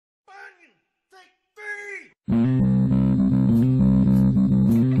Welcome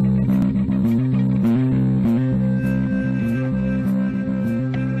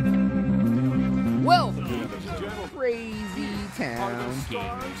to another Crazy Town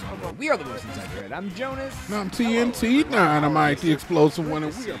Gaming. We are the Voice Inside Red. I'm Jonas. And I'm TNT Dinomight, the explosive one,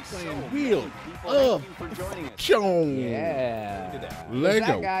 and we are playing Wheel of Fortune. Yeah. Lego.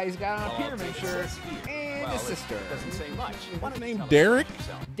 That guy's got on a pyramid shirt and a sister. What's her name? Derek?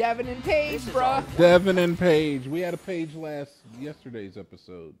 Devin and Paige, bruh. Devin and Paige. We had a Paige yesterday's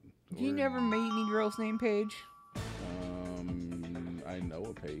episode. You never meet any girls named Paige? I know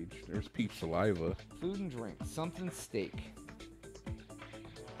a Paige. There's Peach Saliva. Food and drink. Something steak.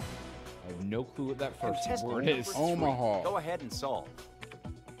 I have no clue what that first word is. Omaha. Go ahead and solve.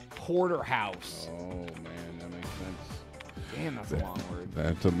 Porterhouse. Oh man, that makes sense. Damn, that's a long word.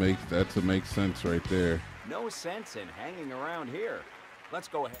 That makes sense right there. No sense in hanging around here. Let's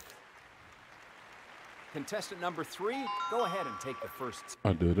go ahead. Contestant number 3, go ahead and take the first.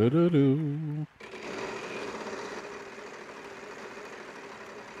 Do.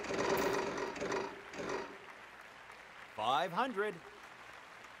 500.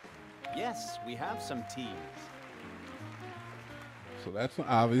 Yes, we have some T's. So that's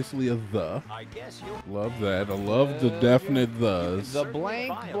obviously a the. I guess you'll Love that. I love the definite thes. The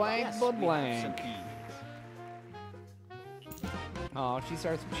blank, blank, the blank. Oh, she's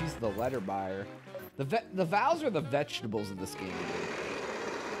the letter buyer. The vowels are the vegetables of this game.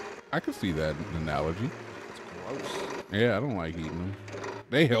 I could see that analogy. It's gross. Yeah, I don't like eating them.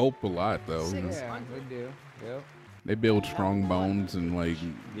 They help a lot, though. You know? Yeah, they do. Yep. They build strong bones and, like...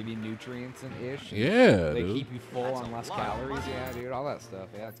 Give you nutrients and ish. Yeah, They dude. keep you full on less calories. Yeah, dude, all that stuff.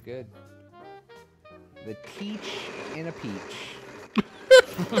 Yeah, it's good. The teach in a peach.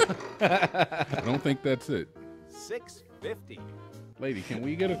 I don't think that's it. 650. Lady, can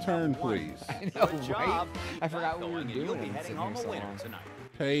we get a turn, please? I know, Good right? job. I forgot what we were Going, and you'll doing. be heading Sitting home here a so winner long. tonight.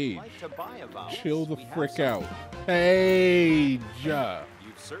 Paige, Like to buy a vowel? chill the We have frick some. out. Paige!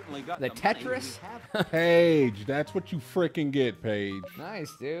 You've certainly got The money. Tetris? We have Paige, that's what you frickin' get, Paige.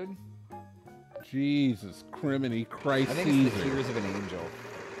 Nice, dude. Jesus, criminy Christ I think it's the Caesar. tears of an angel.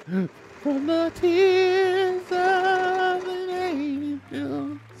 From the tears of an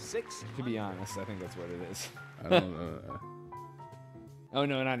angel. 6. To be honest, I think that's what it is. I don't know. Oh,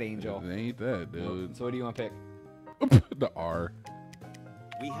 no, not angel. It ain't that, dude. So what do you want to pick? The R.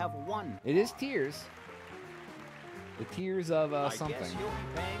 We have 1. It is tears. The tears of I something. guess you'll be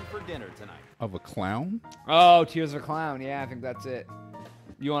paying for dinner tonight. Of a clown? Oh, tears of a clown. Yeah, I think that's it.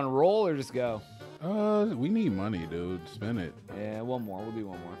 You want to roll or just go? We need money, dude. Spin it. Yeah, one more. We'll do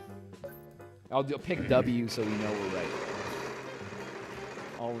one more. I'll pick W so we know we're right.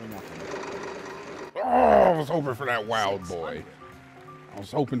 All or nothing. Oh, I was hoping for that wild boy. I was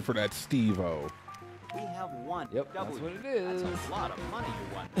hoping for that Steve-O. We have 1. Yep, that's what it is. That's a lot of money you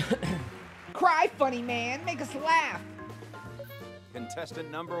won. Cry, funny man. Make us laugh. Contestant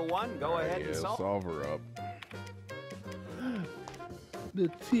number 1, go ahead and solve. solve her up. The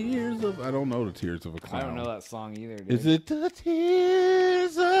tears of... I don't know the tears of a clown. I don't know that song either, dude. Is it the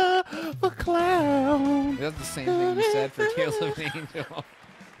tears of a clown? That's the same thing you said for Tears of an Angel.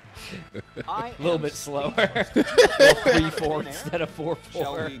 A A little bit slower. 3/4 instead of 4/4.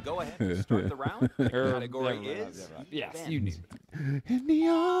 Shall we go ahead and start the round? The category is Yes, event. you knew. In the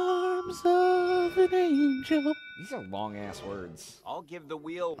arms of an angel. These are long ass words. I'll give the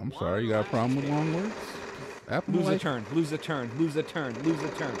wheel. I'm sorry, you got a problem with long words? I happen to Lose a like, turn. Lose a turn. Lose a turn. Lose a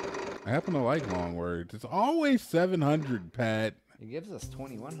turn. I happen to like long words. It's always 700, Pat. It gives us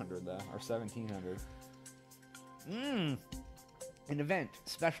 2,100 though, or 1,700. An event,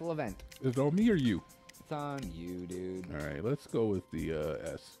 special event. Is it on me or you? It's on you, dude. All right, let's go with the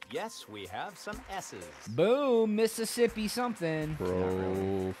S. Yes, we have some S's. Boom, Mississippi something.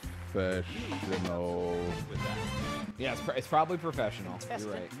 Professional. With that. Yeah, it's probably professional. You're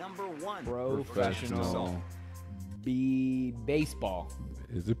Contestant right. number 1. Professional. Baseball.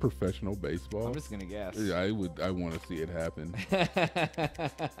 Is it professional baseball? I'm just gonna guess. Yeah, I want to see it happen.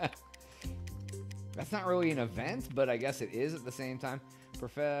 That's not really an event, but I guess it is at the same time.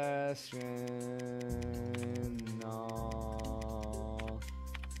 Professional.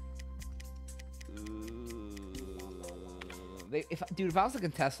 Dude, if I was a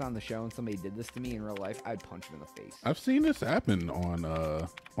contestant on the show and somebody did this to me in real life, I'd punch him in the face. I've seen this happen on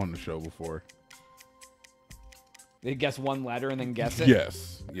the show before. They guess one letter and then guess it.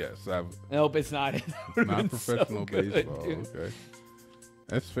 Yes. Nope, it's not. It would've Not been professional so good, baseball. dude. Okay,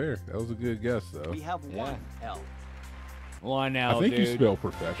 that's fair. That was a good guess, though. We have 1 L. One L, I think dude. you spell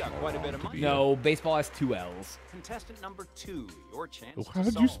professional. Got quite a bit of wrong, to money. be No, baseball has 2 L's. Contestant number 2, your chance How to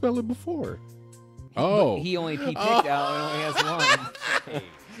did solve. you spell it before? Oh. He picked out and only has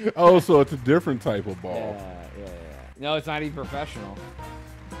one. Oh, so it's a different type of ball. Yeah. No, it's not even professional.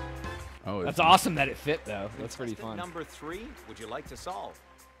 Oh, That's awesome that it fit, though. That's pretty fun. Number 3, would you like to solve?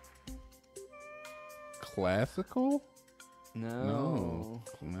 Classical? No.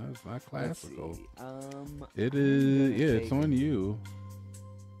 No, it's not classical. It is. Yeah, it's on you.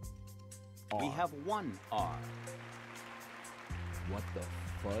 We have 1 R. What the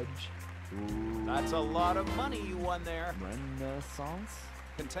fudge? Ooh. That's a lot of money you won there. Renaissance?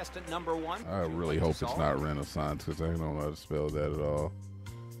 Contestant number 1. I really hope it's not Renaissance because I don't know how to spell that at all.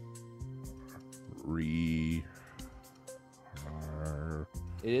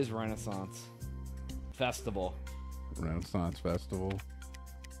 It is Renaissance Festival. Renaissance Festival.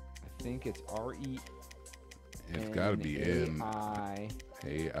 I think it's R-E. It's got to be N. A-I.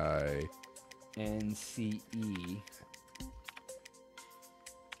 N-C-E.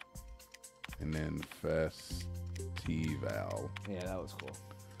 And then Festival. Yeah, that was cool.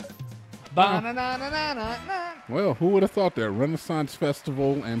 Well, who would have thought that? Renaissance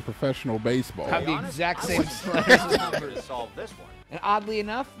Festival and professional baseball. Have the exact same number to solve this one. And oddly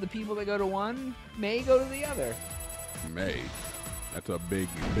enough, the people that go to one may go to the other. May. That's a big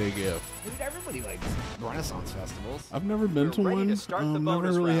if. Dude, everybody likes Renaissance festivals. I've never been to one.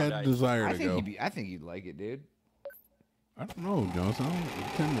 Never really had a desire to go. I think you'd like it, dude. I don't know, Jonas. I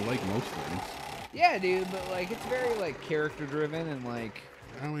don't tend to like most things. Yeah, dude, but like it's very like character driven and like.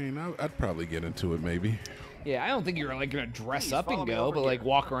 I mean, I'd probably get into it maybe. Yeah, I don't think you're like gonna dress up and go, but like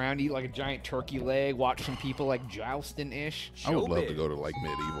walk around, eat like a giant turkey leg, watch some people like jousting ish. I would love to go to like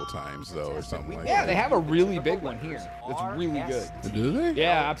medieval times though, or something like that. Yeah, they have a really big one here. It's really good. Do they?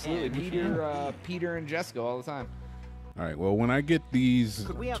 Yeah, absolutely. Peter and Jessica all the time. All right. Well, when I get these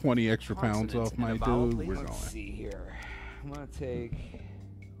 20 extra pounds off my dude, we're going. Let's see here. I'm gonna take.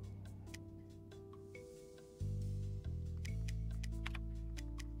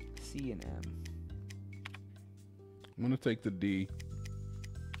 C and M. I'm gonna take the D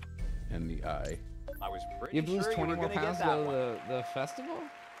and the I. I was pretty You have to lose sure 20 you were more gonna pounds get to that go one. to the festival?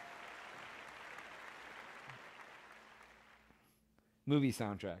 Movie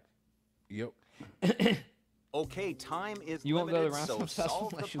soundtrack. Yep. Okay, time is You won't go to the limited, so Renaissance Festival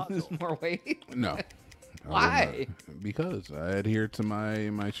solve the unless you lose puzzle. more weight? No. Why? Because I adhere to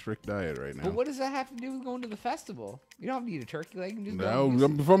my strict diet right now. But what does that have to do with going to the festival? You don't have to eat a turkey leg. You can just No, go.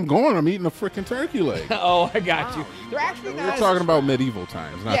 if I'm going, I'm eating a freaking turkey leg. Oh, I got you. They're actually We're not. talking about medieval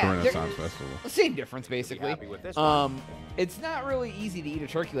times, not Yeah, the they're- Renaissance Festival. Same difference, basically. Happy with this one. It's not really easy to eat a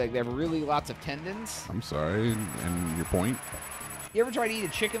turkey leg. They have really lots of tendons. I'm sorry, and your point? You ever try to eat a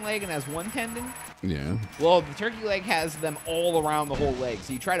chicken leg and it has one tendon? Yeah. Well, the turkey leg has them all around the whole leg.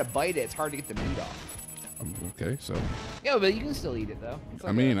 So you try to bite it, it's hard to get the meat off. Okay, so. Yeah, but you can still eat it, though. It's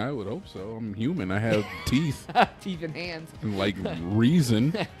like I mean, I would hope so. I'm human. I have teeth. teeth and hands. And, like,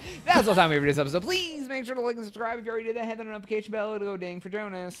 reason. That's all time for this episode. Please make sure to like and subscribe. If you already did that, hit the notification bell to go ding for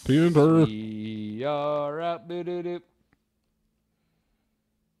Jonas. Peter. We are out. Boo-doo-doo.